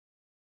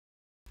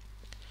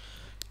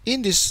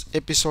In this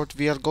episode,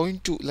 we are going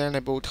to learn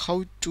about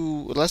how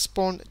to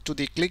respond to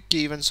the click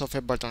events of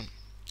a button.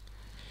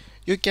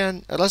 You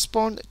can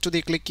respond to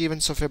the click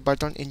events of a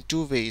button in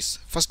two ways.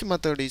 First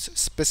method is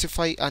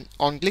specify an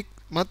onClick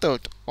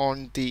method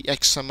on the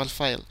XML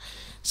file.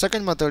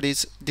 Second method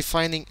is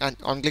defining an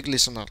onClick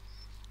listener.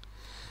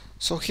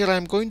 So here I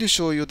am going to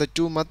show you the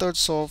two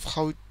methods of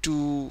how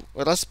to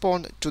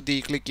respond to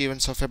the click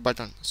events of a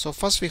button. So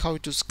first we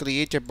have to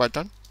create a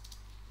button.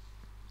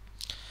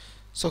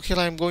 So here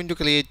I am going to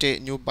create a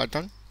new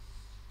button.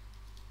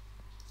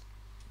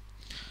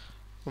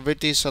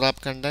 Width is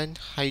wrap content,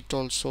 height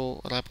also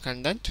wrap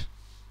content.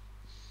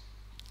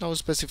 Now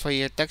specify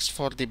a text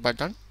for the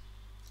button.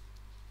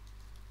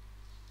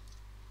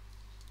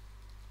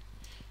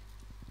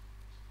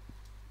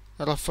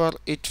 Refer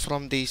it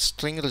from the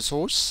string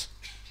resource.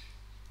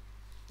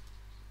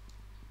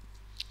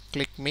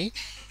 Click me.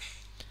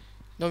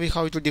 Now we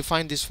have to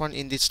define this one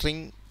in the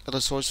string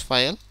resource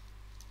file.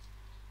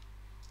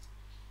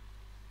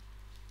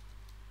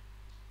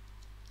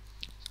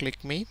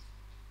 Click me.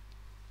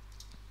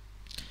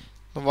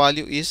 The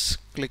value is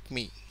click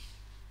me.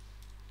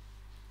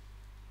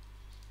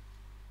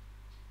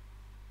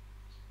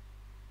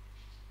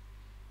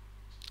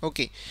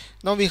 Okay,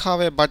 now we have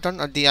a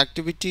button at the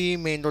activity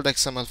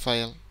main.xml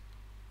file.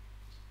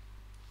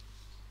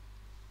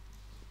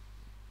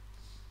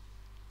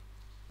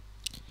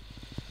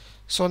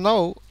 So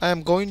now I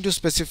am going to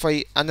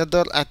specify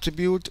another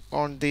attribute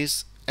on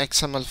this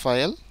XML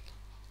file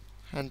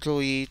and throw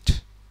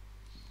it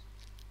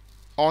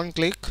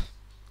onClick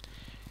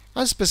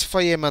and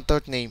specify a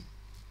method name.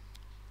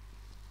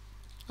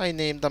 I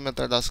name the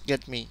method as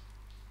getMe.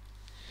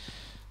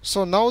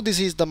 So now this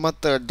is the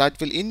method that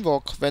will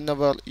invoke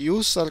whenever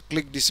user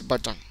click this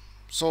button.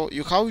 So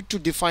you have to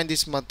define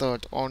this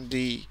method on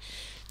the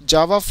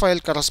Java file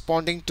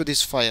corresponding to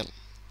this file.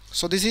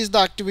 So this is the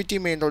activity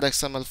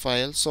main.xml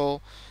file.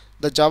 So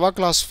the Java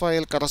class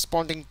file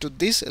corresponding to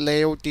this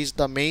layout is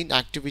the main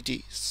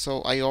activity.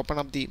 So I open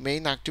up the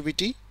main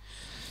activity.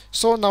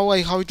 So now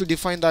I have to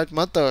define that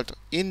method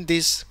in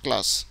this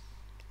class.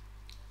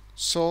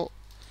 So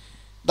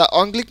the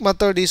onClick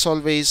method is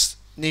always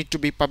need to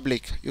be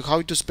public. You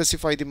have to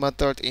specify the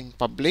method in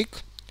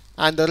public,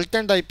 and the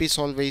return type is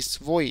always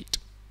void,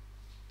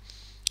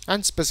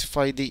 and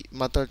specify the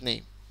method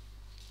name.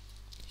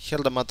 Here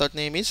the method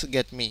name is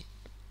getMe.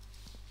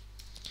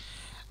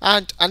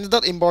 And another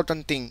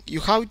important thing,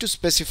 you have to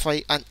specify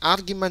an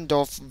argument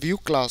of view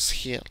class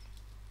here.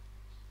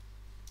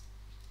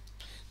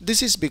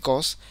 This is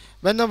because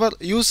whenever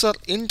user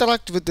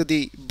interact with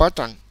the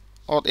button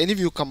or any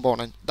view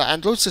component, the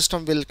Android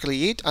system will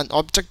create an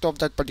object of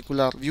that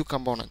particular view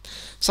component.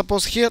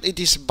 Suppose here it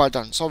is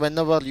button. So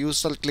whenever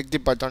user click the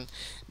button,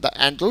 the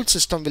Android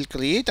system will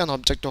create an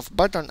object of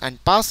button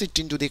and pass it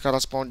into the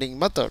corresponding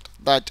method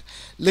that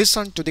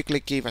listen to the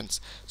click events.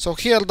 So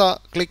here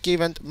the click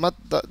event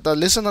the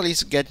listener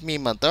is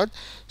getMe method.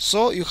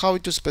 So you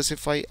have to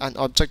specify an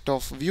object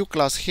of view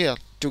class here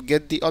to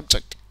get the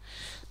object.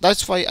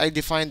 That's why I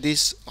define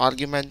this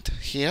argument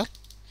here.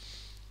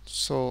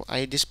 So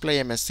I display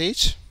a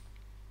message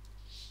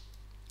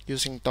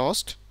using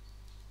toast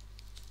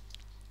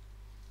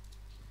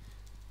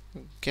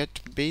get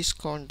base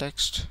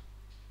context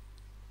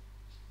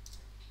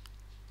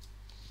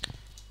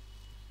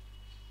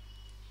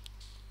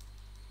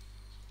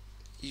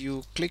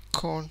you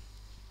click on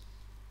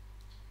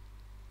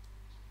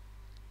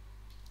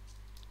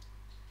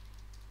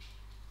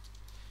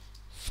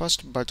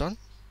first button.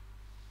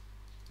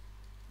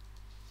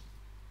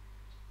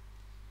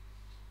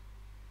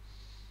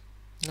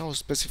 Now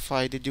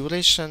specify the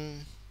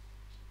duration,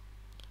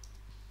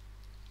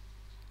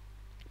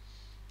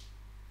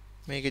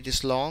 make it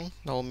this long.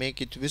 Now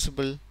make it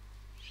visible.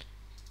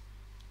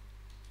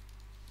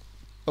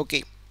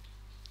 Okay,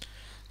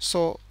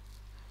 so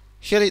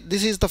here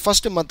this is the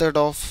first method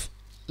of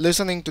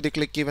listening to the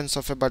click events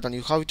of a button.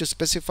 You have to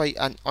specify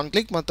an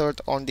onClick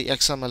method on the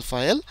XML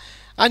file,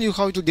 and you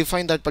have to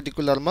define that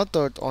particular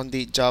method on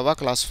the Java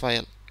class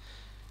file.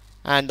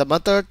 And the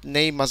method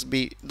name must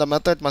be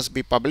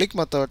public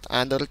method,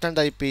 and the return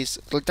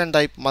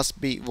type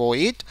must be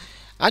void,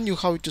 and you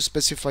have to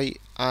specify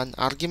an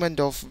argument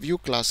of view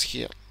class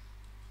here.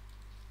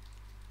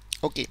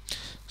 Okay,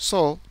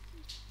 so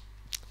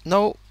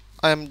now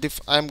I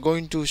am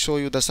going to show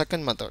you the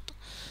second method.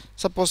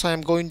 Suppose I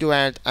am going to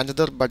add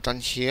another button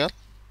here.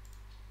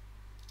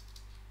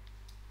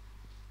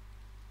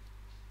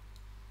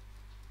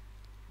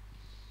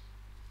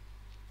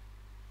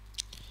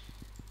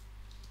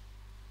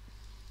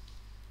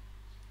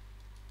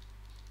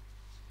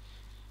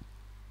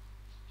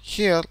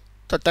 Here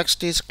the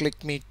text is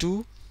click me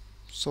to,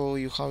 so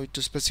you have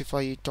to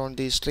specify it on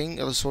the string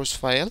resource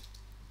file.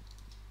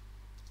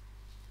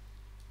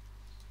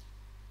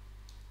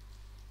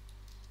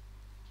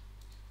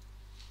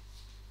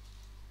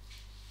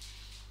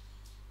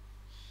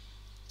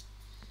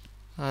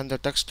 And the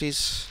text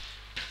is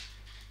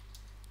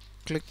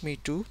click me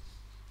to.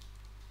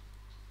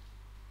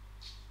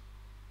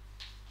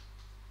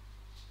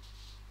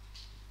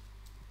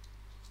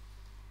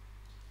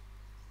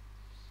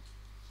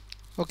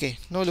 Okay,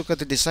 now look at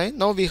the design.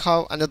 Now we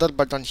have another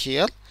button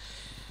here.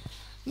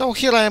 Now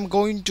here I am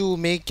going to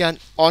make an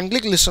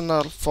onClick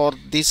listener for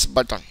this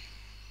button.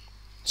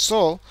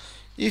 So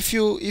if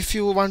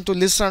you want to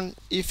listen,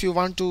 if you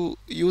want to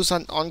use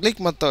an onClick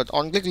method,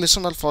 onClick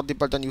listener for the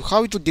button, you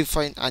have to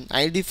define an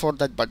ID for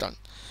that button.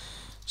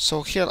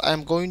 So here I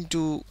am going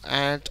to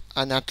add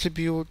an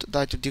attribute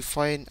that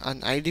define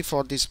an ID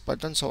for this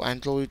button. So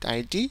Android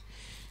ID,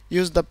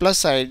 use the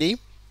plus ID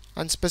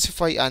and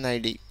specify an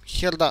ID.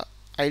 Here the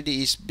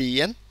ID is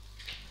BN.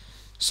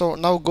 So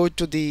now go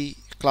to the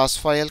class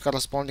file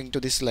corresponding to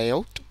this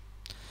layout.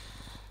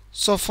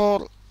 So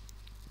for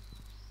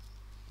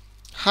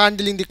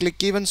handling the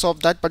click events of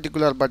that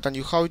particular button,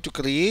 you have to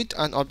create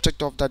an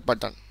object of that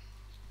button.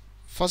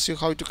 First you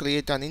have to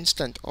create an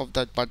instance of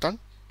that button.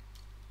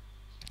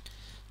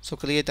 So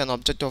create an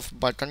object of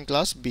button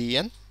class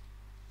BN.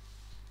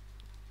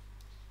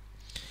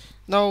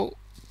 Now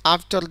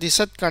after the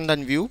set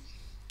content view,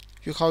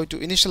 you have to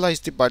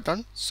initialize the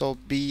button. So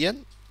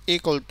BN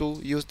equal to,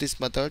 use this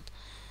method,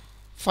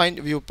 find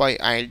view by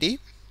ID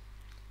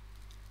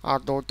r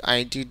dot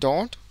ID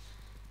dot,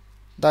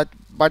 that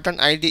button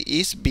ID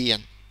is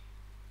BN.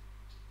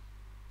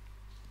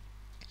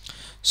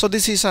 So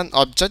this is an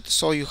object,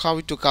 so you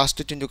have to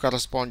cast it into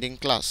corresponding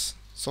class.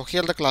 So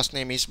here the class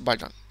name is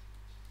button.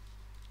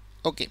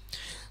 Okay,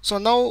 so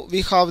now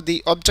we have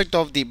the object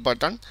of the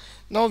button.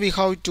 Now we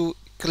have to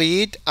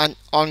create an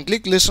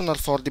onClick listener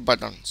for the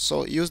button.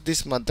 So use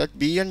this method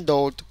bn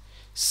dot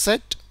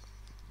set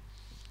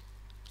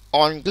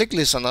onClick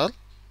listener.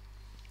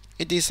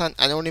 It is an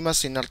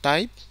anonymous inner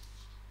type.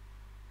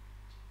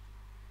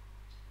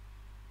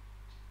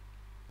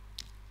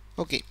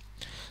 Okay,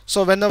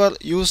 so whenever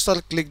user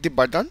click the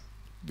button,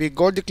 we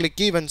got the click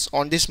events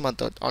on this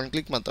method,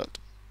 onClick method.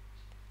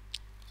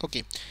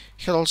 Okay,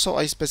 here also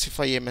I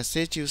specify a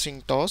message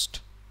using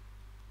toast.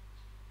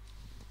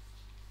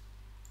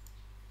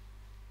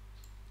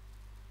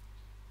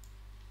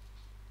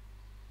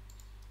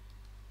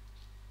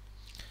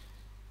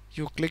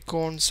 You click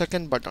on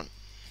second button.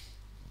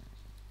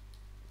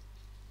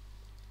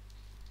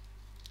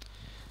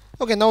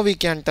 Okay, now we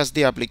can test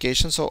the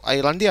application. So I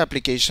run the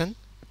application.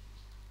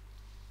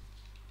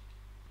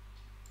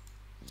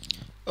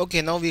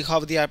 Okay, now we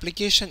have the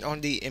application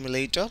on the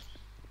emulator.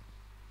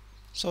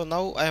 So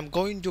now I am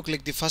going to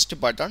click the first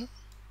button.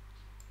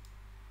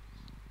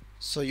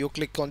 So you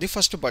click on the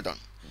first button.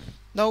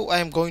 Now I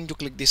am going to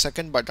click the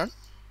second button.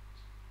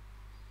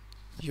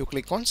 You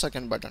click on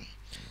second button.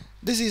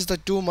 This is the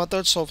two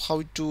methods of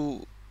how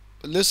to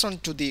listen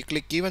to the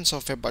click events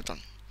of a button.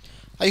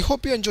 I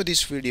hope you enjoyed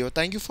this video.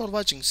 Thank you for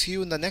watching. See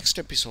you in the next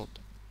episode.